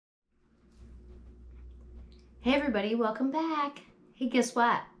Hey everybody, welcome back. Hey, guess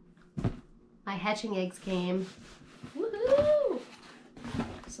what? My hatching eggs came. Woohoo!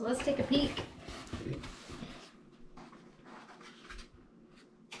 So let's take a peek.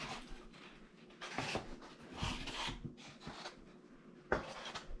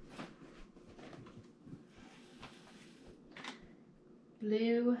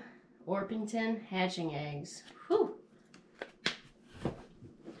 Blue Orpington hatching eggs. Whew.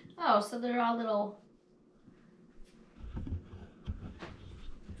 Oh, so they're all little.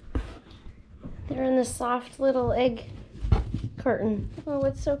 They're in the soft little egg carton. Oh,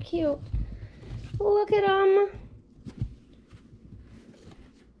 it's so cute. Look at them.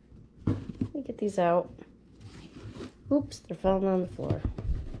 Let me get these out. Oops, they're falling on the floor.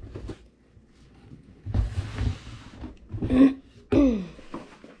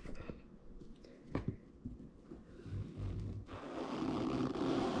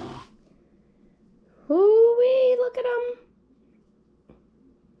 Ooh-wee, look at them.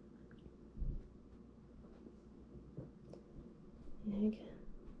 Egg,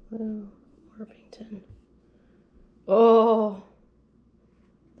 Blue Orpington. Oh,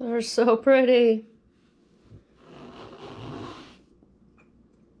 they're so pretty.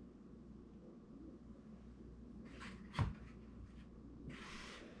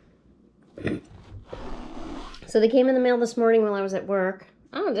 So they came in the mail this morning while I was at work.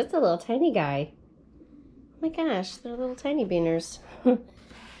 Oh, just a little tiny guy. Oh my gosh, they're little tiny beaners.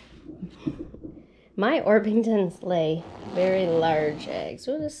 My Orpingtons lay very large eggs.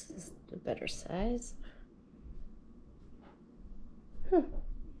 Oh, this is a better size. Huh.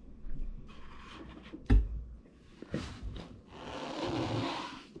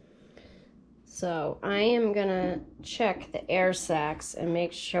 So I am gonna check the air sacs and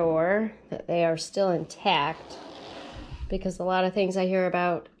make sure that they are still intact, because a lot of things I hear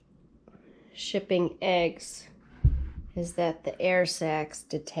about shipping eggs is that the air sacs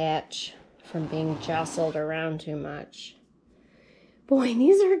detach from being jostled around too much. Boy,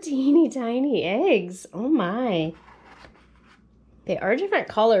 these are teeny tiny eggs. Oh my. They are different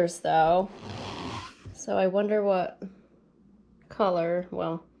colors though. So I wonder what color.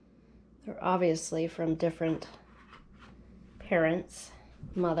 Well, they're obviously from different parents,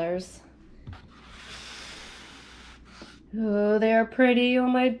 mothers. Oh, they're pretty. Oh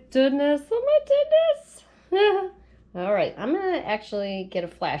my goodness. Oh my goodness. All right, I'm gonna actually get a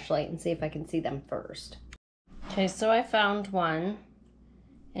flashlight and see if I can see them first. Okay, so I found one,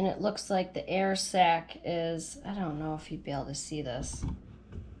 and it looks like the air sac is, I don't know if you'd be able to see this.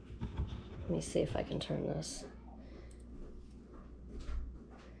 Let me see if I can turn this.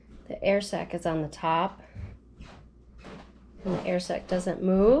 The air sac is on the top, and the air sac doesn't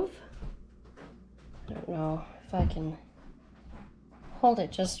move. I don't know if I can hold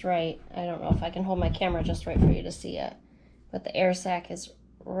it just right. I don't know if I can hold my camera just right for you to see it. But the air sac is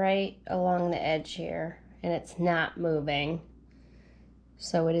right along the edge here, and it's not moving.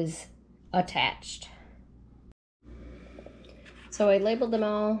 So it is attached. So I labeled them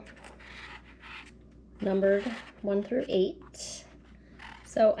all numbered 1 through 8.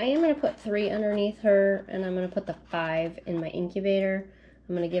 So I am going to put 3 underneath her, and I'm going to put the 5 in my incubator.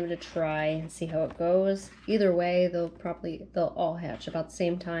 I'm going to give it a try and see how it goes. Either way, they'll all hatch about the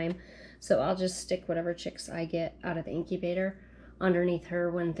same time. So I'll just stick whatever chicks I get out of the incubator underneath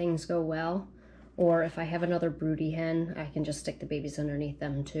her when things go well. Or if I have another broody hen, I can just stick the babies underneath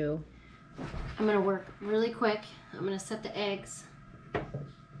them too. I'm going to work really quick. I'm going to set the eggs.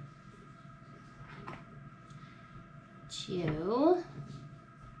 2,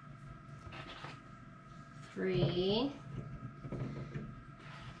 3,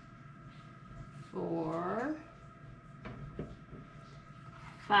 4,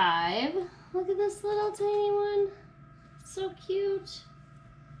 5. Look at this little tiny one. So cute.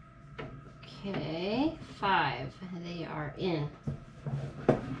 Okay, 5. They are in.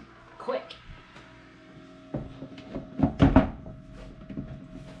 Quick.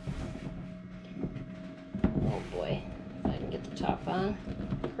 Oh boy, if I can get the top on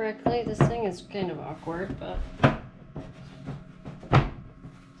correctly. This thing is kind of awkward, but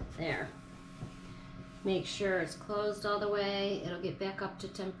there. Make sure it's closed all the way. It'll get back up to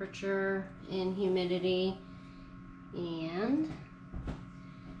temperature and humidity. And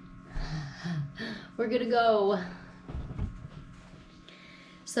we're gonna go.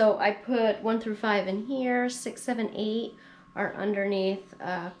 So I put 1 through 5 in here. 6, 7, 8 are underneath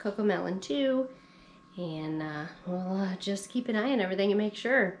Cocoa Melon 2. And we'll just keep an eye on everything and make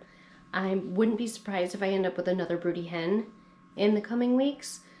sure. I wouldn't be surprised if I end up with another broody hen in the coming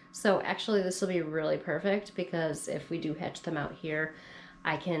weeks. So actually this will be really perfect, because if we do hatch them out here,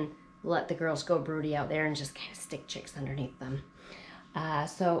 I can let the girls go broody out there and just kind of stick chicks underneath them.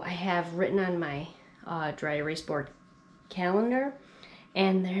 So I have written on my dry erase board calendar,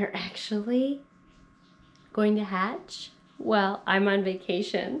 and they're actually going to hatch while I'm on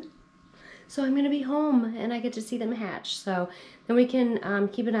vacation. So I'm gonna be home and I get to see them hatch. So then we can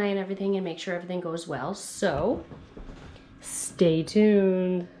keep an eye on everything and make sure everything goes well. So stay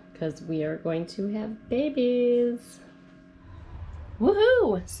tuned, because we are going to have babies.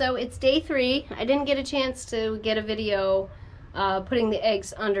 Woohoo! So it's day 3. I didn't get a chance to get a video putting the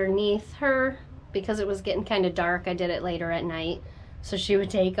eggs underneath her because it was getting kind of dark. I did it later at night so she would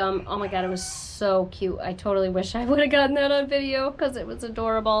take them. Oh my god, it was so cute. I totally wish I would have gotten that on video because it was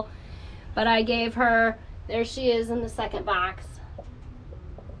adorable. But I gave her, there she is in the second box.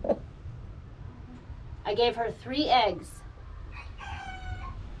 I gave her 3 eggs.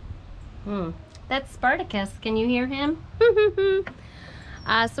 That's Spartacus. Can you hear him?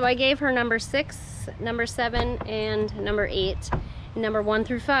 So I gave her number 6, number 7, and number 8. And number 1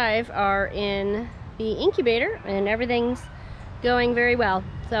 through 5 are in the incubator, and everything's going very well.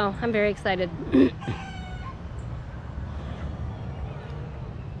 So I'm very excited.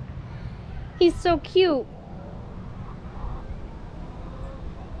 He's so cute.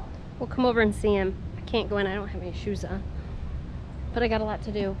 We'll come over and see him. I can't go in, I don't have any shoes on. But I got a lot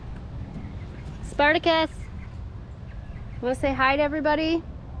to do. Spartacus! Want to say hi to everybody?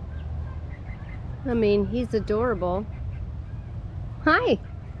 I mean, he's adorable. Hi!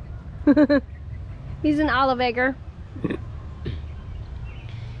 He's an olive egger.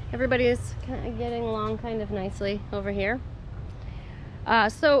 Everybody is kind of getting along kind of nicely over here.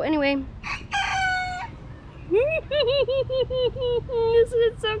 So anyway, isn't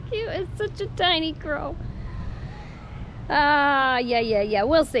it so cute? It's such a tiny crow. Yeah,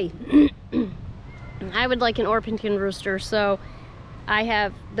 we'll see. I would like an Orpington rooster, so I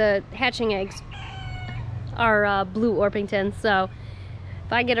have the hatching eggs are blue Orpington, so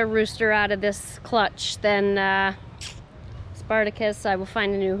if I get a rooster out of this clutch, then Spartacus, I will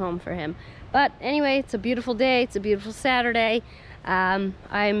find a new home for him. But anyway, it's a beautiful day. It's a beautiful Saturday.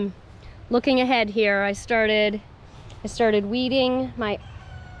 I'm looking ahead here. I started weeding my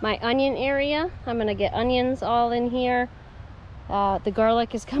onion area. I'm gonna get onions all in here. The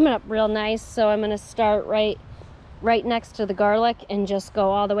garlic is coming up real nice, so I'm gonna start right next to the garlic and just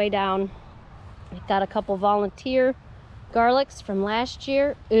go all the way down. I've got a couple volunteer garlics from last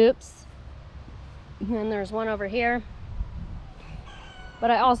year. Oops. And then there's one over here.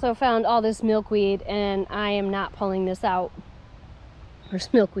 But I also found all this milkweed, and I am not pulling this out.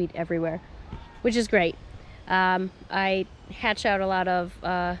 There's milkweed everywhere, which is great. I hatch out a lot of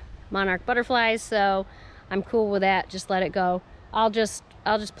monarch butterflies, so I'm cool with that. Just let it go. I'll just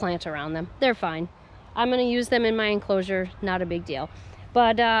plant around them. They're fine. I'm gonna use them in my enclosure, not a big deal.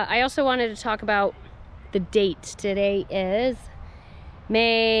 But I also wanted to talk about the date. Today is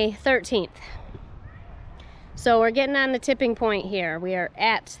May 13th. So we're getting on the tipping point here. We are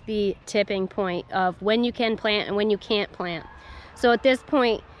at the tipping point of when you can plant and when you can't plant. So at this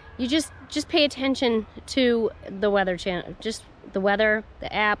point, you just pay attention to the weather channel, just the weather,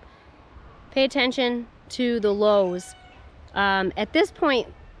 the app. Pay attention to the lows. At this point,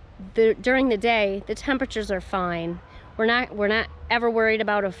 during the day, the temperatures are fine. We're not ever worried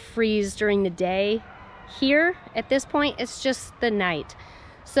about a freeze during the day. Here, at this point, it's just the night.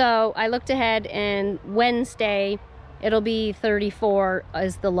 So I looked ahead, and Wednesday, it'll be 34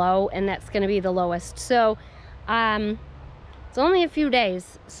 as the low, and that's gonna be the lowest. So it's only a few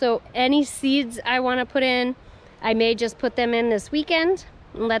days. So any seeds I wanna put in, I may just put them in this weekend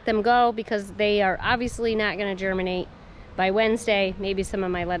and let them go, because they are obviously not gonna germinate by Wednesday. Maybe some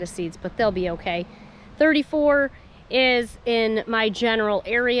of my lettuce seeds, but they'll be okay. 34 is in my general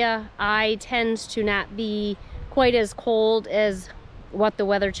area. I tend to not be quite as cold as what the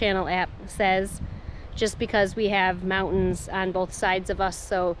Weather Channel app says, just because we have mountains on both sides of us,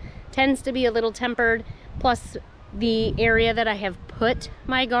 so tends to be a little tempered. Plus the area that I have put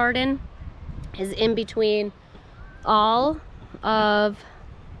my garden is in between all of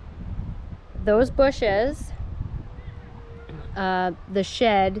those bushes, the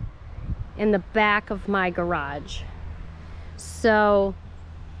shed, and the back of my garage. So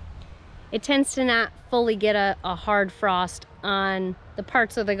it tends to not fully get a hard frost on the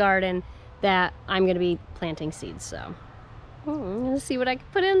parts of the garden that I'm going to be planting seeds. So I'm going to see what I can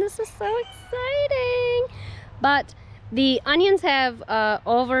put in. This is so exciting. But the onions have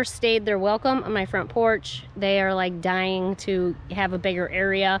overstayed their welcome on my front porch. They are like dying to have a bigger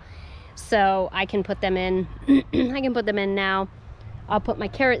area, so I can put them in. I can put them in now. I'll put my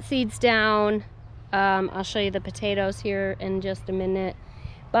carrot seeds down. I'll show you the potatoes here in just a minute.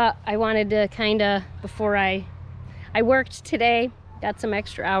 But I wanted to kind of, before I worked today, got some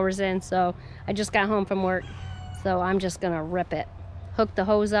extra hours in, so I just got home from work. So I'm just gonna rip it. Hook the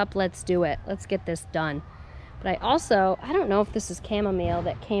hose up, let's do it. Let's get this done. But I don't know if this is chamomile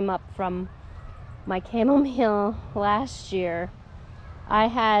that came up from my chamomile last year.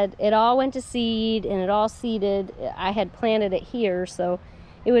 It all went to seed and it all seeded. I had planted it here, so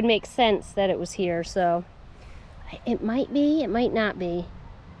it would make sense that it was here. So it might be, it might not be.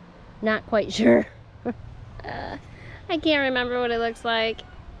 Not quite sure. I can't remember what it looks like.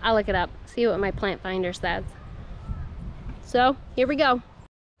 I'll look it up, see what my plant finder says. So here we go.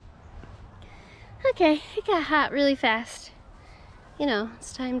 Okay, it got hot really fast. You know,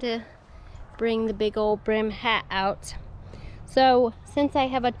 it's time to bring the big old brim hat out. So since I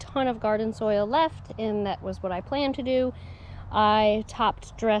have a ton of garden soil left, and that was what I planned to do, I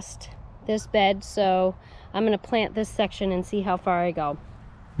top dressed this bed. So I'm gonna plant this section and see how far I go.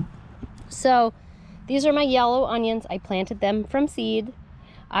 So these are my yellow onions. I planted them from seed.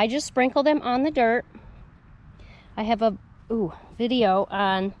 I just sprinkle them on the dirt. I have a video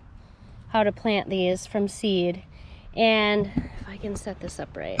on how to plant these from seed. And if I can set this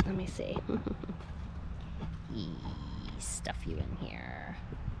up right, let me see. Stuff you in here.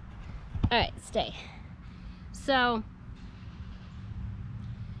 All right, stay. So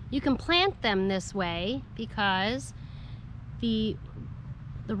you can plant them this way because the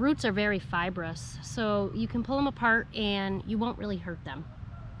roots are very fibrous, so you can pull them apart and you won't really hurt them.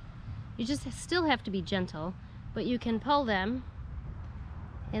 You just still have to be gentle, but you can pull them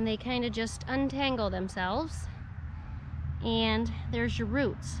and they kind of just untangle themselves, and there's your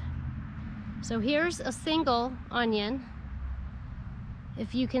roots. So here's a single onion.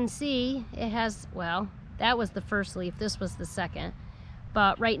 If you can see, it has, well, that was the first leaf, this was the second,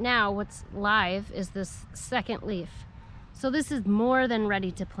 but right now what's live is this second leaf. So this is more than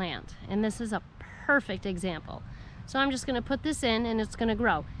ready to plant, and this is a perfect example. So I'm just gonna put this in and it's gonna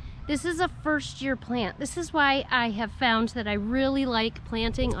grow. This is a first-year plant. This is why I have found that I really like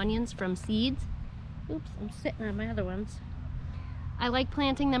planting onions from seeds. Oops, I'm sitting on my other ones. I like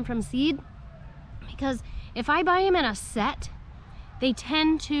planting them from seed because if I buy them in a set, they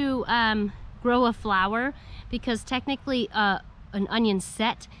tend to grow a flower, because technically an onion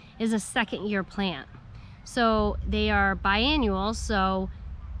set is a second-year plant. So they are biannual, so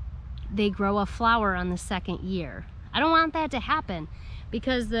they grow a flower on the second year. I don't want that to happen,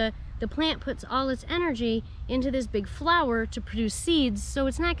 because the plant puts all its energy into this big flower to produce seeds, so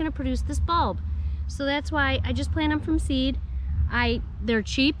it's not going to produce this bulb. So that's why I just plant them from seed. They're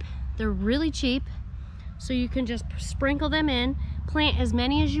cheap, they're really cheap, so you can just sprinkle them in, plant as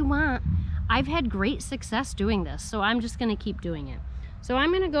many as you want. I've had great success doing this, so I'm just going to keep doing it. So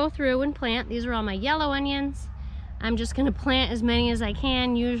I'm going to go through and plant. These are all my yellow onions. I'm just going to plant as many as I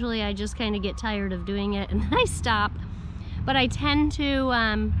can. Usually I just kind of get tired of doing it and then I stop. But I tend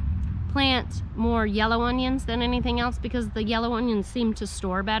to plant more yellow onions than anything else, because the yellow onions seem to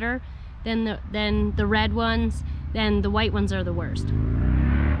store better than the red ones. Then the white ones are the worst.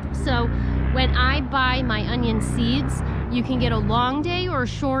 So when I buy my onion seeds, you can get a long day or a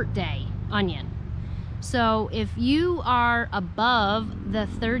short day onion. So if you are above the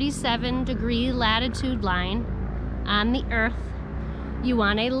 37-degree latitude line on the earth, you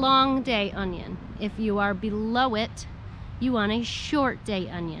want a long day onion. If you are below it, you want a short day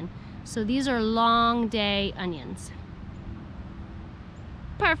onion. So these are long day onions.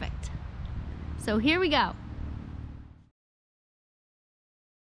 Perfect. So here we go.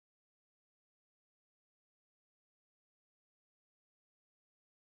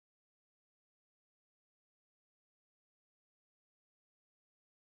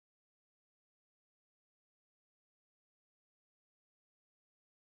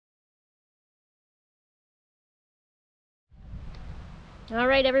 All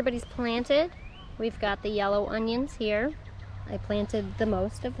right, everybody's planted. We've got the yellow onions here. I planted the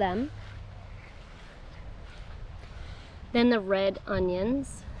most of them. Then the red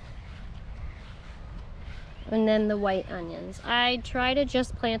onions. And then the white onions. I try to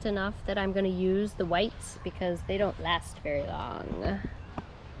just plant enough that I'm going to use the whites because they don't last very long.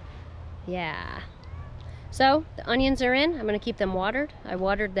 Yeah. So the onions are in. I'm going to keep them watered. I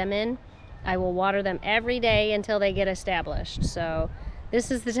watered them in. I will water them every day until they get established. So this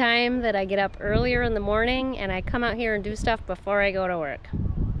is the time that I get up earlier in the morning and I come out here and do stuff before I go to work.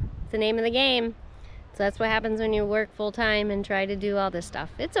 It's the name of the game. So that's what happens when you work full-time and try to do all this stuff.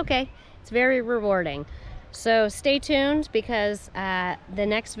 It's okay. It's very rewarding. So stay tuned, because the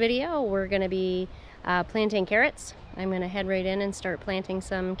next video we're going to be planting carrots. I'm going to head right in and start planting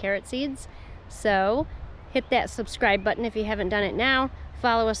some carrot seeds. So hit that subscribe button if you haven't done it now.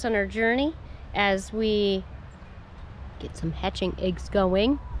 follow us on our journey as we get some hatching eggs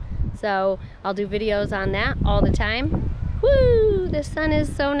going. So I'll do videos on that all the time. Woo! The sun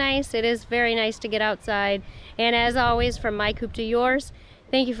is so nice. It is very nice to get outside. And as always, from my coop to yours,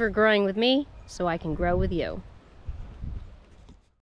 thank you for growing with me so I can grow with you.